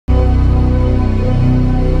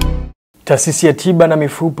Taasisi ya Tiba na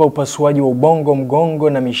Mifupa, upasuaji wa ubongo, mgongo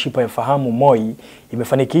na mishipa ya fahamu MOI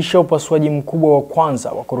imefanikisha upasuaji mkubwa wa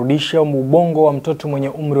kwanza wa kurudisha ubongo wa mtoto mwenye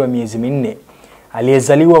umri wa miezi minne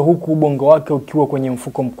aliyezaliwa huku ubongo wake ukiwa kwenye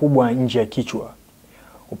mfuko mkubwa nje ya kichwa.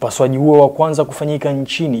 Upasuaji huo wa kwanza kufanyika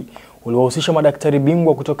nchini uliwahusisha madaktari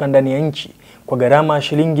bingwa kutoka ndani ya nchi kwa gharama ya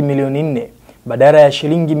shilingi milioni 4 badala ya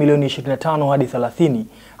shilingi milioni 25 hadi 30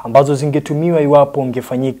 ambazo zingetumiwa iwapo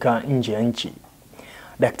ungefanyika nje ya nchi.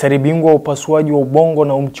 Daktari bingwa wa upasuaji wa ubongo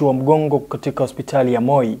na umri wa mgongo katika hospitali ya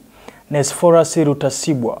MOI,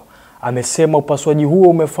 Upasuaji amesema upasuaji huo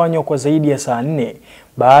umefanywa kwa zaidi ya saa 4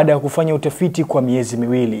 baada ya kufanya utafiti kwa miezi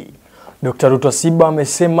miwili. Dr. Upasuaji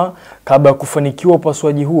amesema kabla ya kufanikiwa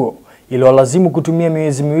upasuaji huo iliwalazimu kutumia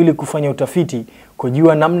miezi miwili kufanya utafiti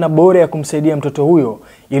kujua namna bora ya kumsaidia mtoto huyo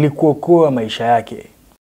ili kuokoa maisha yake.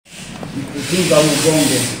 Kutunza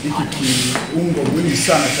ubongo hiki kiungo muhimu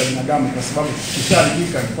sana cha binadamu, kwa sababu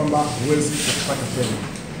kisharibika ni kwamba huwezi kupata tena.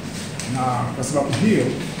 Na kwa sababu hiyo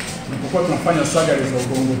tunapokuwa tunafanya surgery za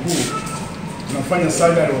ubongo huu, tunafanya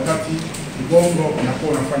surgery wakati ubongo unakuwa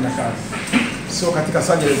unafanya kazi, sio katika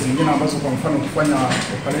surgery zingine ambazo kwa mfano kufanya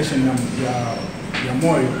operation ya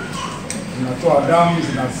moyo unatoa damu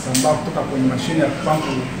zinasambaa kutoka kwenye mashine ya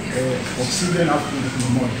kupampu oxygen hapo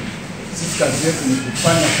kwenye moyo. Sisi kazi yetu ni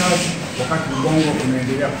kufanya kazi wakati ubongo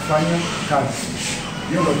unaendelea kufanya kazi.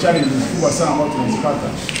 Hiyo ndio challenge kubwa sana ambayo tunazipata.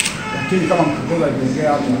 Lakini kama mkurugenzi aliongea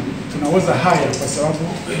hapa, tunaweza haya kwa sababu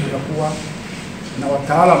ya kuwa na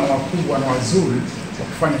wataalamu wakubwa na wazuri wa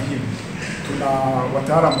kufanya hivi. Tuna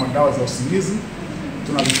wataalamu wa dawa za usingizi,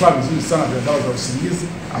 tuna vifaa vizuri sana vya dawa za usingizi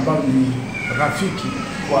ambavyo ni rafiki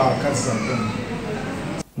kwa kazi za ubongo.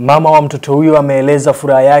 Mama wa mtoto huyo ameeleza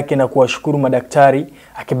furaha yake na kuwashukuru madaktari,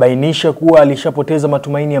 akibainisha kuwa alishapoteza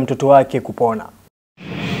matumaini ya mtoto wake kupona.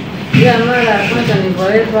 Kila mara kwanza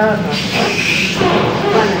nilipoletwa hapa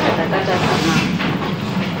bwana katakata tamaa.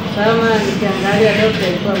 Kama nikiangalia daktari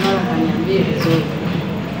alikuwa mara kaniambia vizuri.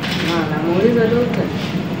 Mara muuliza daktari,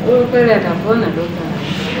 huyu kweli atapona daktari?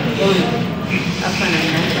 Atapona. Hapa na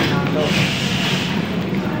naacha naondoka.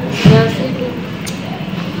 Sasa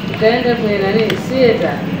tukaenda kwenye nani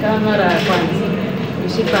sieta kama mara ya kwanza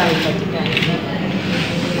mishipa haipatikani,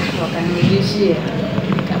 wakanirudishia,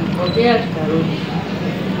 nikampokea tukarudi.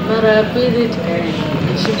 Mara ya pili tukaenda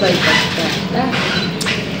mishipa haipatikani.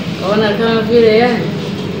 Kaona kama vile yani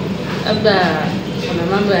labda kuna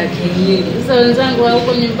mambo ya kienyeji. Sasa wenzangu wa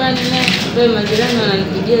huko nyumbani na ambaye majirani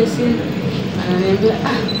wananipigia simu ananiambia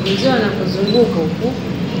mzee anakuzunguka huku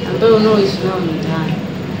ambaye unaoishi nao mtaani,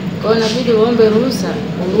 kwa inabidi uombe ruhusa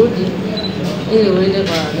urudi ili uende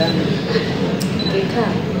kwa waganga.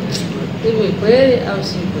 Nikaa hivi kweli au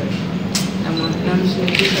si kweli?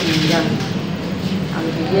 Namshirikisha mwenzangu,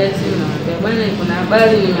 ampigia simu na mwambia bwana, kuna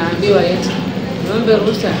habari nimeambiwa eti niombe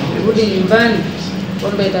ruhusa urudi nyumbani,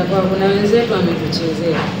 kwamba itakuwa kuna wenzetu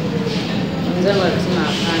wametuchezea. Mwenzangu akasema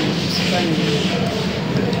hapana, usifanye hivyo.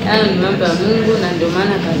 Hayo ni mambo ya Mungu na ndio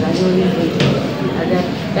maana kazaliwa hivyo.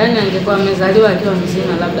 Yaani angekuwa amezaliwa akiwa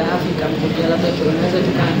mzima labda Afrika mmoja labda tunaweza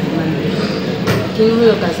tukaanza. Lakini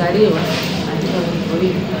huyo kazaliwa akiwa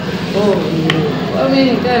hivyo. Kwa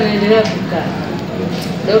mimi nikaa naendelea kukaa.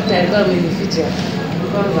 Daktari alikuwa amenificha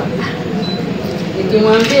kwamba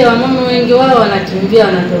nikimwambia wamama wengi wao wanakimbia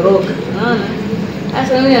wanatoroka. Unaona?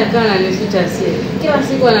 Sasa mimi akawa ananificha siri. Kila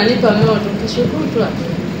siku ananipa moto kishukutwa.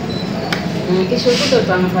 Kishukutwa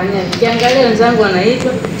tutamfanyia. Nikiangalia wenzangu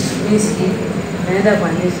wanaitwa miski. Naenda kwa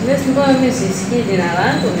nesi mbona mimi sisikii jina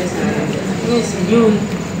langu, nesi ananiambia mimi sijui.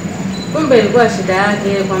 Kumbe ilikuwa shida yake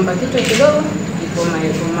kwamba kichwa kidogo iko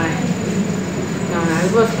mai. Na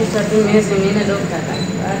alipofikisha tu miezi minne daktari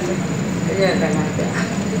akapata. Ile akaniambia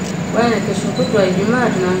bwana, kesho kutwa Ijumaa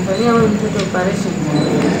tunamfanyia huyu mtoto operation.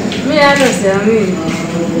 Mimi hata siamini.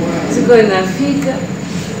 Siku inafika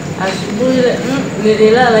asubuhi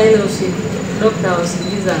nililala ile usiku. Daktari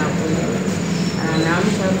usingiza na kuja.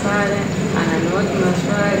 Anaamsha pale, ananihoji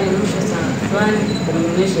maswali, mwisho saa fulani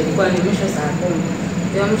kunionyesha ilikuwa ni mwisho saa 10.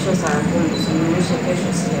 Ndio mwisho saa 10, kunionyesha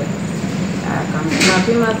kesho sio.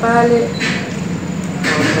 Akamapima pale.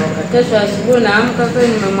 Naondoka. Kesho asubuhi naamka kwa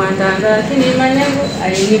nimemwandaa, lakini imani yangu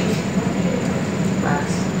hainipi.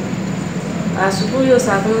 Basi. Asubuhi hiyo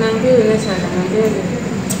saa 12 nesa akaniambia,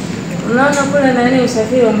 unaona kule nani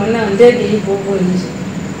usafiri wa mwanao ndege ipo huko nje.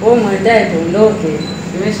 Wewe mwandae tuondoke.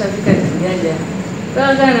 Nimeshafika kijanja.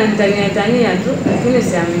 Kwa kana nitania tu, lakini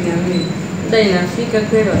siamini. Muda inafika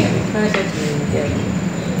kweli wakafanya tunaingia.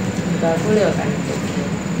 Kwa kule wakanipokea.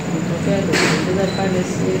 Nipokea kuongeza pale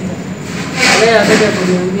sita. Leo akaja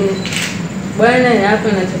kuniambia, bwana hapa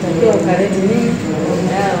natakiwa ukalete nini?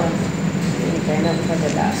 Dawa. Nikaenda kupata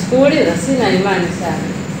dawa. Sikuuliza, sina imani sana.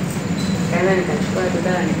 nikaenda nikachukua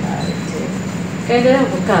dawa nikaletea. Kaendelea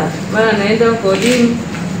kukaa. Mara naenda huko dini,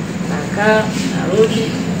 nakaa, narudi.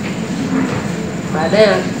 Baadaye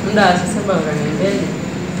muda wa saa 7 wakaniambia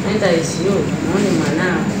nenda ICU, muone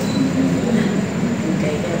mwanao.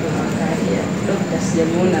 Nikaenda kumwangalia. Daktari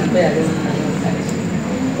sijamuona mbele aliyemwangalia.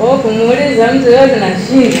 Kwa hiyo kumuuliza mtu yote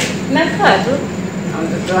nashinda. Nakaa tu na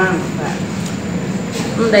mtoto wangu pale.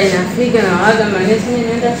 Muda inafika na waga manesi, mimi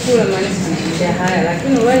naenda kula manesi ananiambia haya,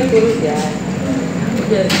 lakini wewe kurudi haya.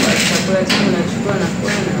 Kuja kwa chakula changu nachukua na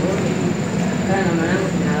kula na rudi. Kana mwanangu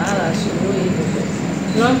tunalala asubuhi hivyo.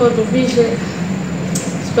 Tunaomba tupishe.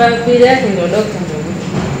 Sipa pili yake ndio daktari ndio.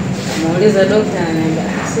 Muuliza daktari ananiambia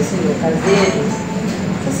sisi ndio kazi yetu.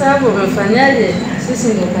 Sasa hapo umefanyaje? Sisi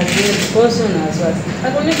ndio kazi yetu. Kosa na wasiwasi.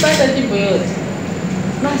 Hakunipata jibu yote.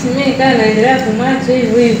 Basi mimi kaa naendelea kumwacha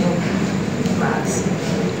hivyo hivyo. Basi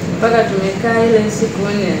mpaka tumekaa ile siku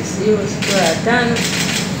 4 siku ya 5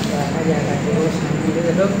 akaja akatorosha.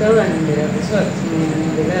 Ndio daktari huyo anaendelea vizuri,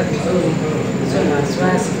 anaendelea vizuri. Sio na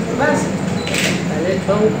wasiwasi. Basi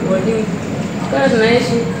akaleta huko wadi. Kwa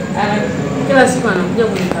tunaishi kila siku anakuja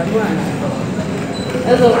kunikagua na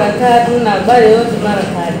sasa ukakaa tu na habari yote mara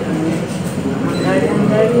kali.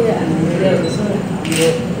 Angalia anaendelea vizuri.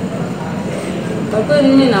 Kwa kweli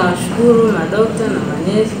mimi nawashukuru madokta na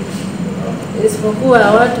manesi. Isipokuwa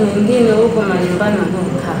watu wengine huko manyumbani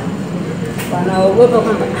wanaokaa wanaogopa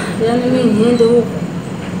kwamba yaani mimi niende huko.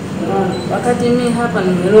 Wakati mimi hapa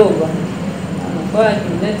nimerogwa. Anakuwa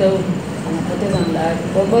akileta huko anapoteza muda wake.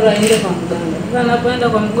 Kwa bora aende kwa mganga. Sasa anapoenda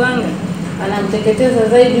kwa mganga anamteketeza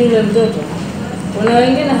zaidi yule mtoto. Kuna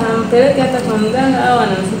wengine hampeleki hata kwa mganga au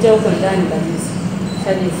anamficha huko ndani kabisa.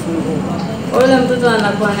 Shajifungua. Yule mtoto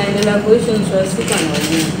anakuwa anaendelea kuishi mwisho wa siku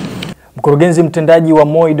anaumia. Mkurugenzi mtendaji wa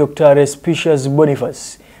MOI Dr. Respicious Boniface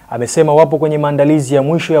amesema wapo kwenye maandalizi ya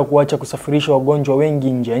mwisho ya kuacha kusafirisha wagonjwa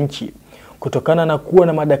wengi nje ya nchi kutokana na kuwa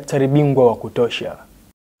na madaktari bingwa wa kutosha.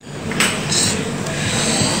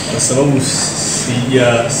 Kwa sababu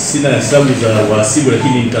sina hesabu za wahasibu,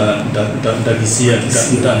 lakini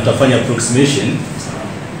nitafanya approximation.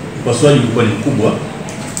 Upasuaji ulikuwa ni mkubwa,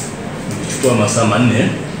 ulichukua masaa 4.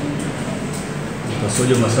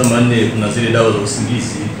 Upasuaji wa masaa 4 kuna zile dawa za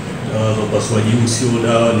usingizi. Dawa za upasuaji huu sio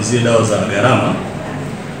dawa, ni zile dawa za gharama.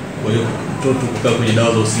 Kwa hiyo mtoto kukaa kwenye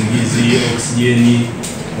dawa za usingizi, oksijeni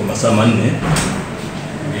kwa masaa 4,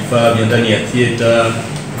 vifaa vya ndani ya theater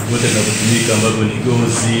vyote vinavyotumika ambavyo ni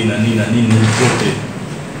gozi na nini zote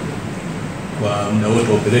kwa muda wote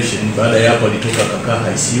wa operation. Baada ya hapo alitoka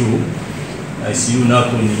akakaa ICU. ICU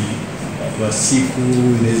nako ni kwa siku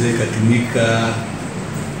inaweza ikatumika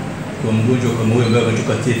kwa mgonjwa kama huyo ambaye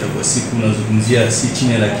ametoka theater kwa siku unazungumzia si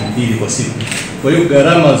chini ya 200,000 kwa siku. Kwa hiyo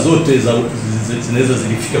gharama zote zinaweza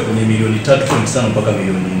zilifika kwenye milioni 3.5 mpaka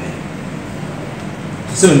milioni 4.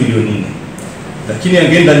 Tuseme milioni 4. Lakini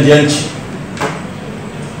angeenda nje ya nchi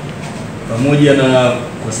pamoja na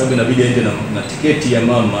kwa sababu inabidi aende na tiketi ya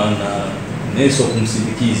mama na nesi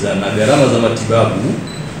kumsindikiza na gharama za matibabu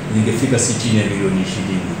zingefika si chini ya milioni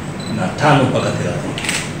 25 mpaka 30.